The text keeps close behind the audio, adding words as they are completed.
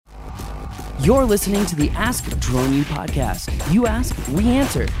You're listening to the Ask Drone U podcast. You ask, we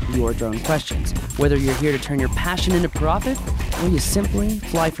answer your drone questions. Whether you're here to turn your passion into profit or you simply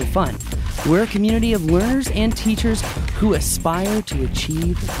fly for fun, we're a community of learners and teachers who aspire to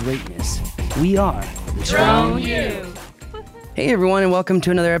achieve greatness. We are Drone U. Hey everyone, and welcome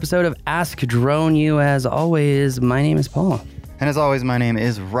to another episode of Ask Drone U. As always, my name is Paul. And as always, my name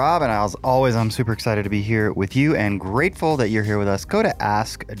is Rob, and as always, I'm super excited to be here with you and grateful that you're here with us. Go to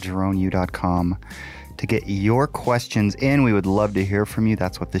askdroneu.com to get your questions in. We would love to hear from you.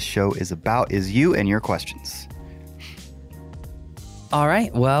 That's what this show is about, is you and your questions. All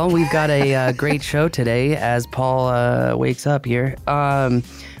right, well, we've got a great show today as Paul wakes up here. We're going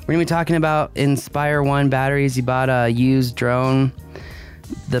to be talking about Inspire One batteries. You bought a used drone.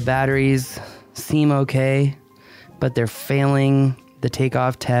 The batteries seem okay, but they're failing the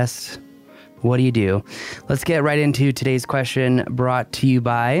takeoff test. What do you do? Let's get right into today's question, brought to you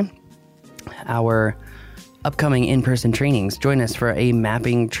by our upcoming in-person trainings. Join us for a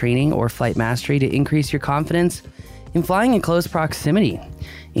mapping training or flight mastery to increase your confidence in flying in close proximity.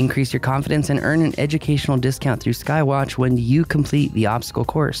 Increase your confidence and earn an educational discount through Skywatch when you complete the obstacle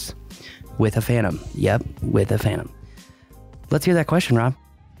course with a Phantom. Yep, with a Phantom. Let's hear that question, Rob.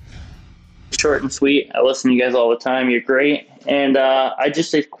 Short and sweet. I listen to you guys all the time. You're great. And I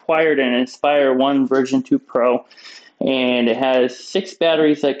just acquired an Inspire One version 2 Pro, and it has 6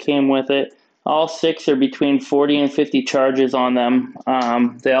 batteries that came with it. All 6 are between 40 and 50 charges on them.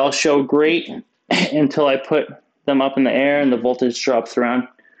 They all show great until I put them up in the air and the voltage drops around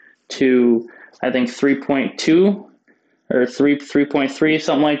to, I think, 3.2 or 3.3,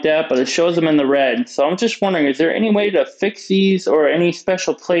 something like that, but it shows them in the red. So I'm just wondering, is there any way to fix these or any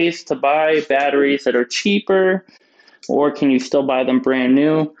special place to buy batteries that are cheaper, or can you still buy them brand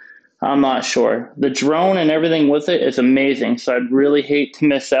new? I'm not sure. The drone and everything with it is amazing, so I'd really hate to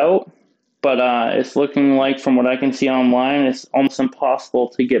miss out, but it's looking like, from what I can see online, it's almost impossible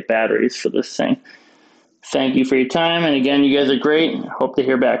to get batteries for this thing. Thank you for your time, and again, you guys are great. Hope to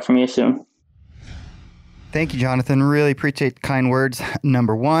hear back from you soon. Thank you, Jonathan. Really appreciate kind words,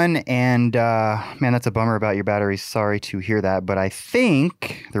 number one. And man, that's a bummer about your batteries. Sorry to hear that. But I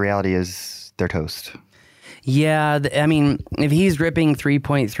think the reality is they're toast. Yeah, I mean, if he's ripping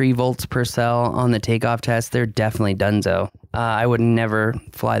 3.3 volts per cell on the takeoff test, they're definitely donezo. I would never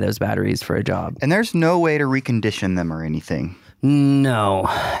fly those batteries for a job. And there's no way to recondition them or anything. No,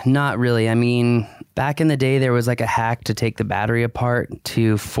 not really. I mean, back in the day, there was like a hack to take the battery apart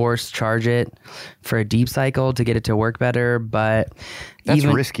to force charge it for a deep cycle to get it to work better. But that's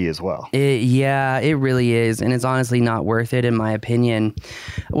risky as well. It really is. And it's honestly not worth it, in my opinion.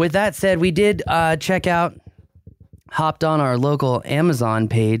 With that said, we did hopped on our local Amazon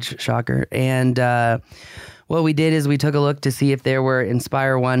page, shocker. And what we did is we took a look to see if there were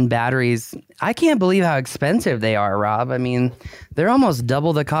Inspire One batteries. I can't believe how expensive they are, Rob. I mean, they're almost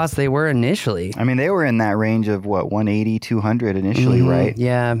double the cost they were initially. I mean, they were in that range of what, 180, 200 initially, right?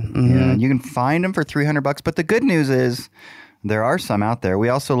 Yeah. Yeah. You can find them for $300, but the good news is there are some out there. We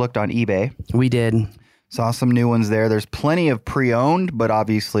also looked on eBay. We did. Saw some new ones there. There's plenty of pre-owned, but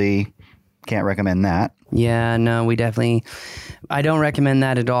obviously can't recommend that. Yeah, no, I don't recommend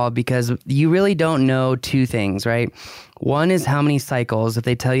that at all, because you really don't know two things, right? One is how many cycles. If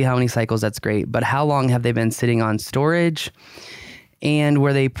they tell you how many cycles, that's great. But how long have they been sitting on storage? And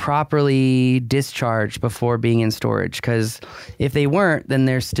were they properly discharged before being in storage? Because if they weren't, then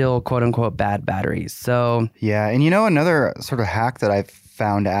they're still quote unquote bad batteries. So yeah. And another sort of hack that I've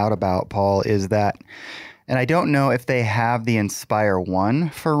found out about, Paul, is that, and I don't know if they have the Inspire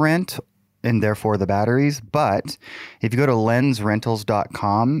One for rent and therefore the batteries, but if you go to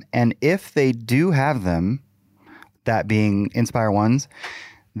lensrentals.com, and if they do have them, that being Inspire Ones,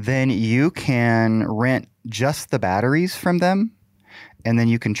 then you can rent just the batteries from them, and then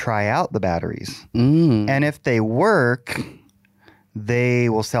you can try out the batteries. And if they work, they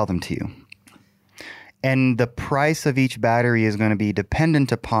will sell them to you. And the price of each battery is going to be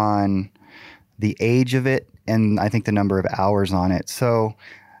dependent upon the age of it and I think the number of hours on it. So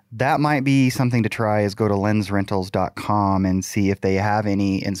that might be something to try, is go to lensrentals.com and see if they have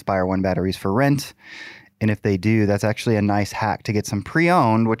any Inspire One batteries for rent. And if they do, that's actually a nice hack to get some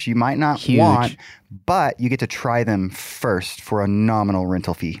pre-owned, which you might not want, but you get to try them first for a nominal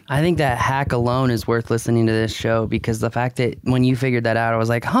rental fee. I think that hack alone is worth listening to this show, because the fact that when you figured that out, I was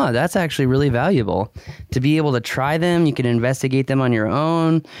like, that's actually really valuable. To be able to try them, you can investigate them on your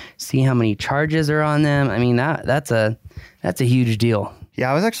own, see how many charges are on them. I mean, that's a huge deal. Yeah,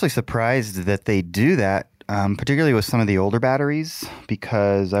 I was actually surprised that they do that, particularly with some of the older batteries,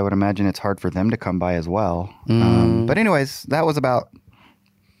 because I would imagine it's hard for them to come by as well. But anyways, that was about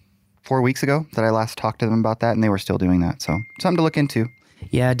 4 weeks ago that I last talked to them about that, and they were still doing that. So something to look into.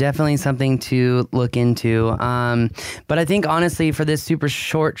 Yeah, definitely something to look into. But I think honestly for this super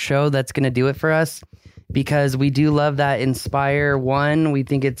short show, that's going to do it for us, because we do love that Inspire One. We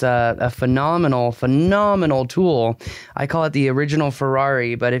think it's a phenomenal tool. I call it the original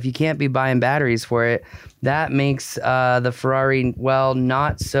Ferrari, but if you can't be buying batteries for it, that makes the Ferrari, well,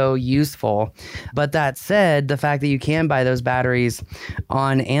 not so useful. But that said, the fact that you can buy those batteries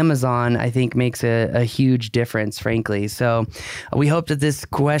on Amazon, I think makes a huge difference, frankly. So we hope that this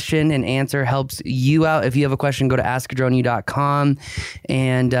question and answer helps you out. If you have a question, go to askadronu.com.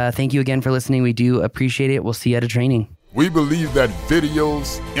 And thank you again for listening. We do appreciate it. We'll see you at a training. We believe that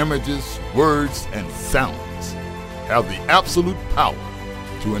videos, images, words, and sounds have the absolute power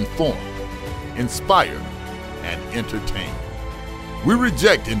to inform, inspire, and entertain. We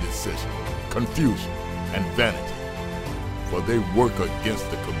reject indecision, confusion, and vanity, for they work against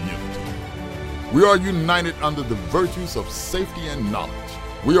the community. We are united under the virtues of safety and knowledge.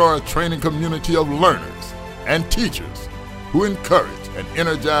 We are a training community of learners and teachers who encourage and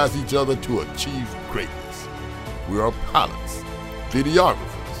energize each other to achieve greatness. We are pilots,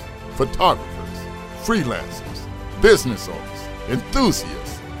 videographers, photographers, freelancers, business owners,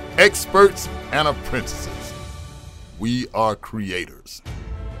 enthusiasts, experts, and apprentices. We are creators.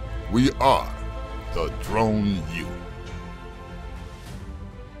 We are the Drone U.